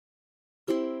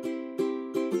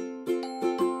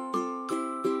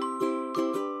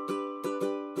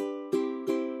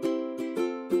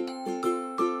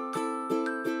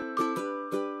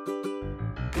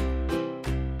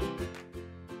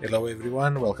Hello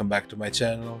everyone, welcome back to my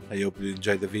channel. I hope you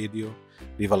enjoyed the video.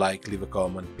 Leave a like, leave a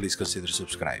comment, please consider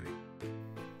subscribing.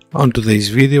 On today's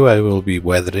video I will be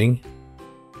weathering.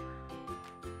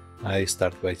 I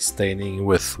start by staining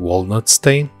with walnut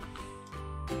stain.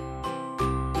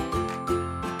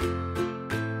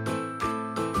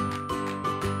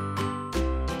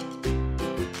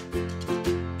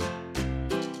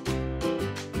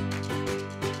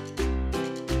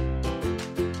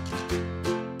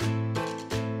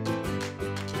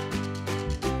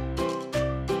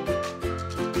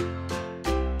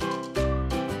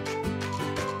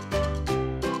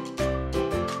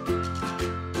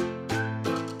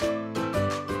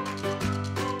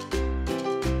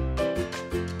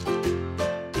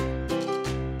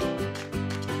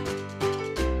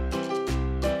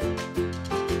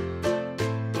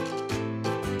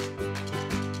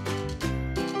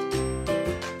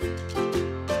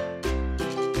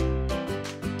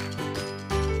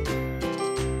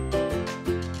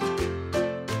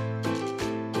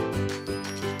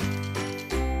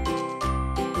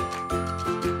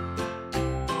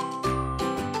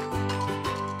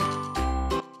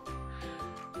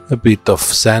 A bit of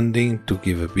sanding to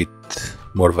give a bit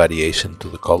more variation to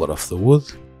the color of the wood.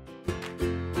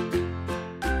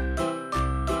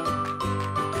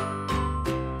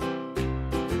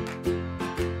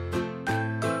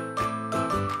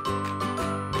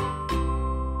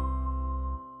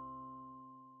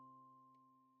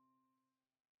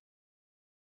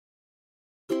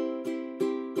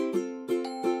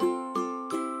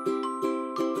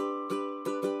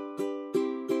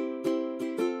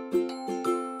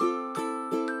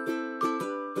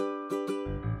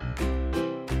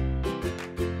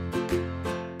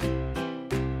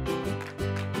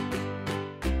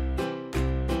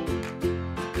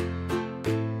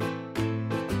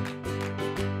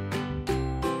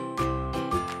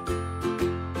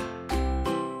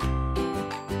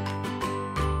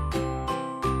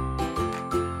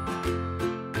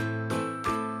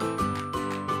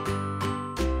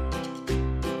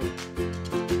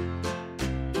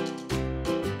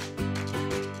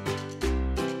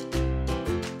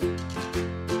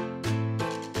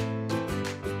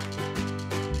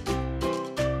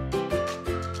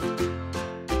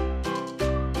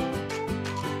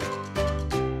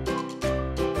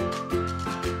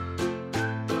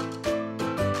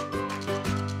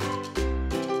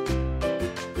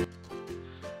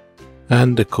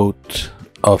 And a coat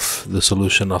of the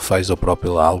solution of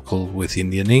isopropyl alcohol with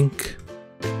Indian ink.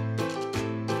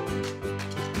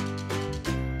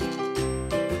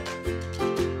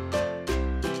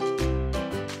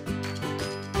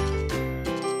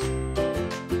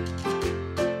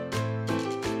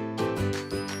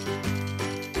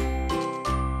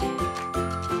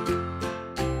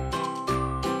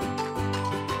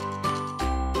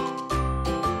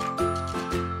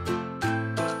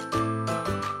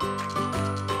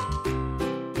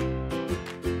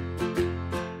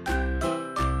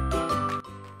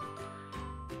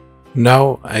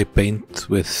 Now I paint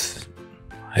with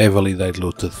heavily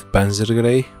diluted Panzer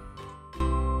Grey.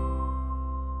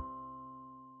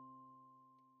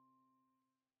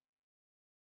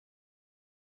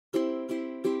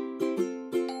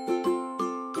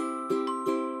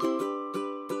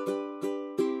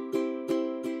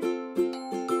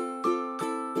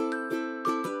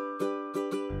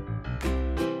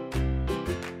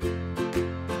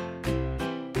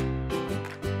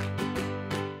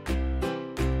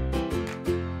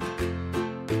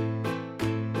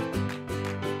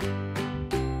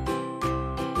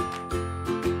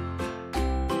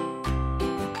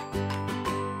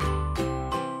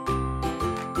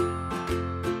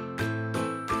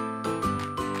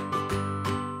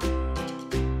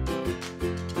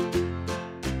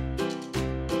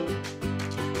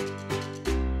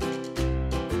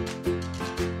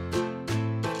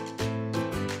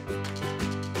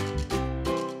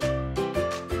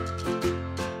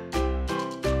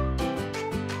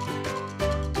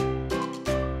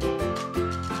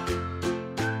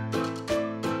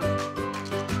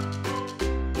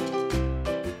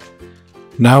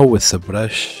 Now with a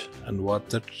brush and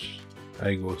water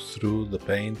I go through the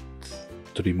paint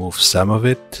to remove some of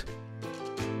it.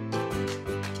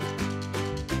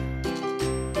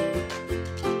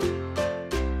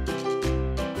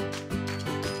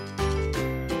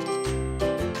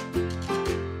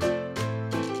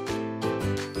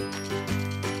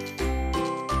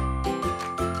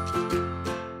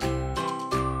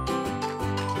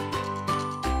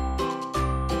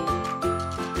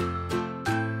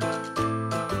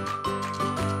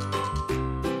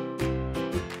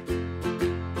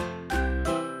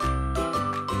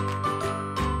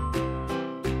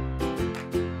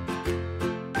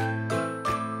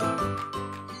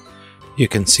 You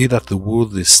can see that the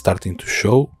wood is starting to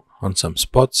show on some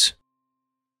spots.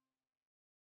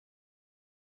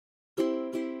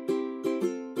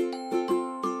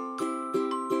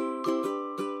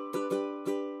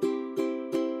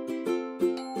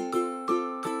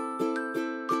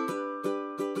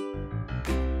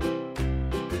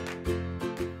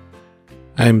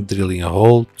 I'm drilling a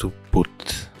hole to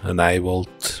put an eye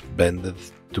bolt bended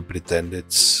to pretend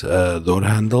it's a door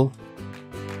handle.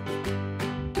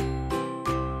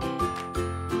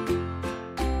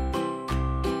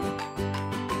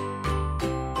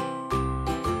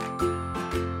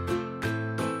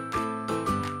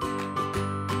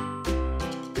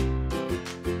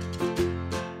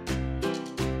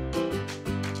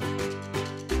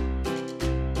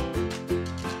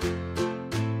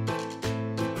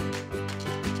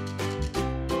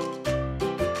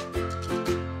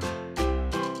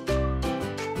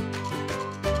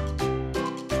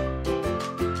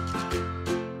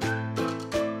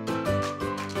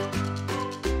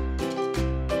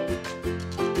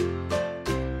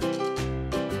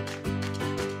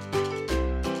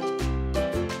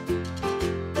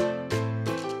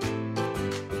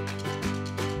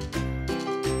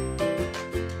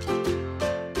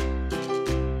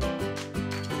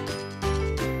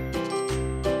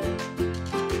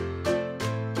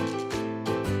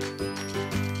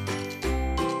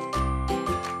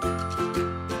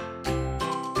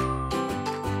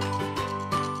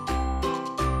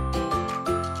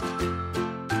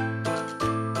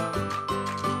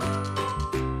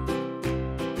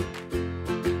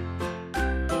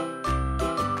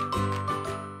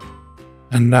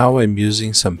 And now I'm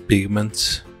using some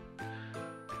pigments,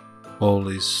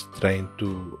 always trying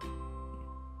to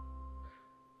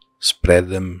spread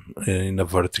them in a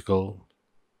vertical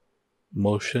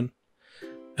motion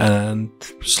and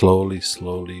slowly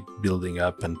building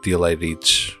up until I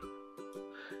reach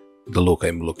the look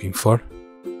I'm looking for.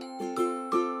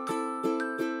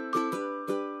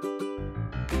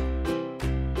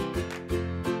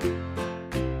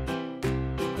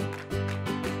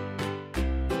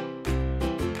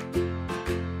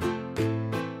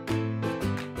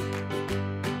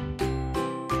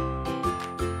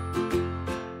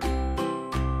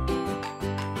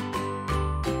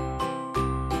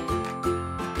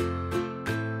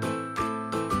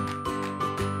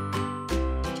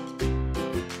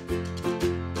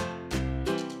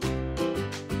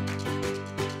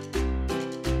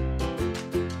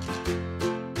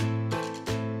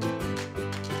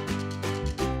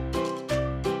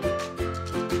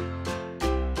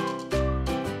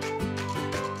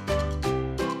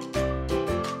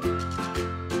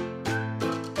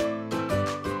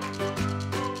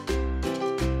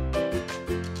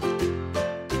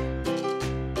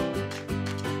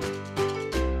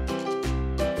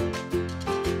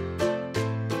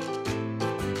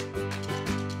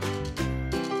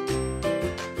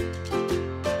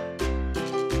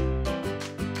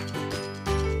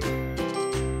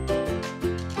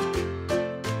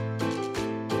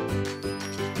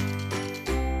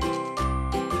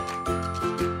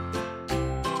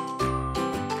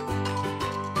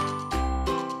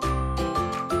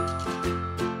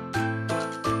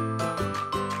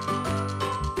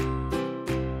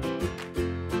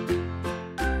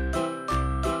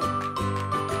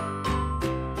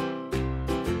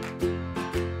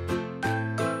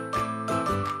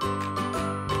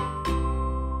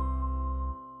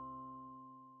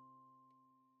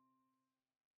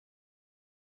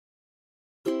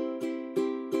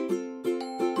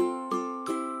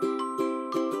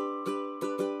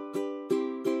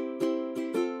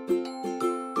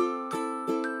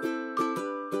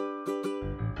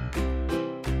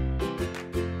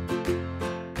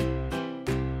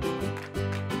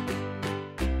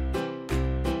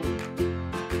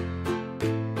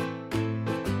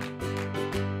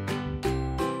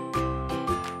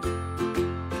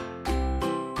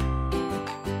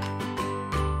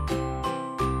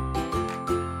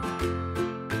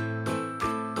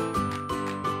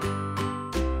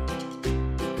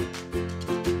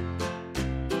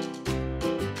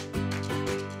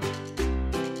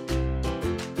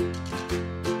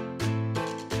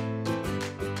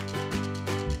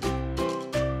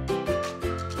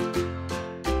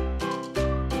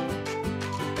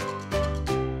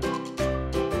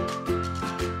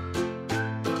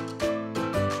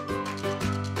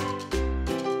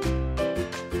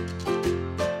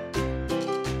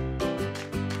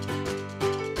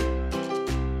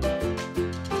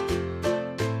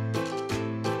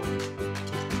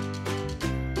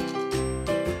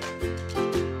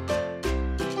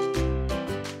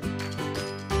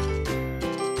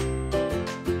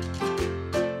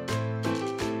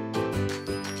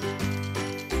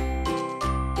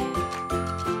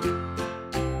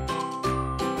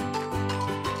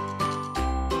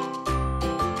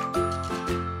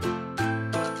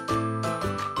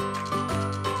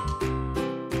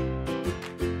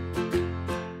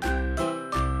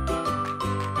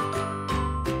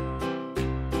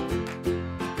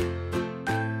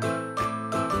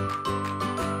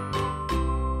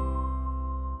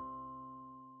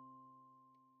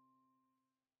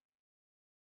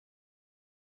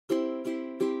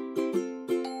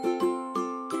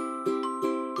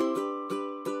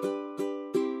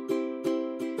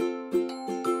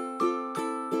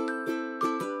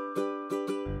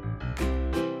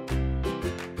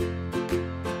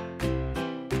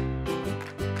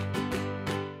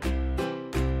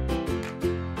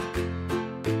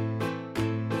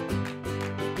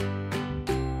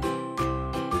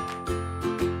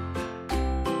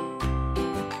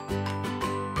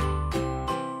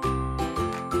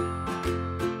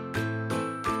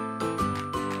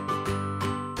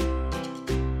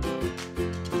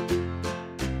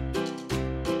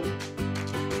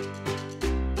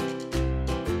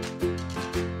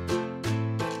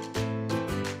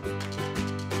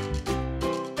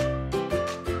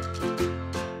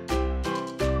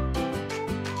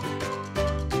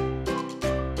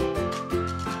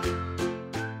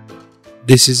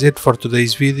 This is it for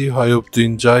today's video. I hope you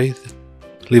enjoyed.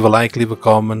 Leave a like, leave a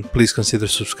comment, please consider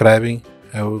subscribing.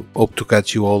 I hope to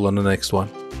catch you all on the next one.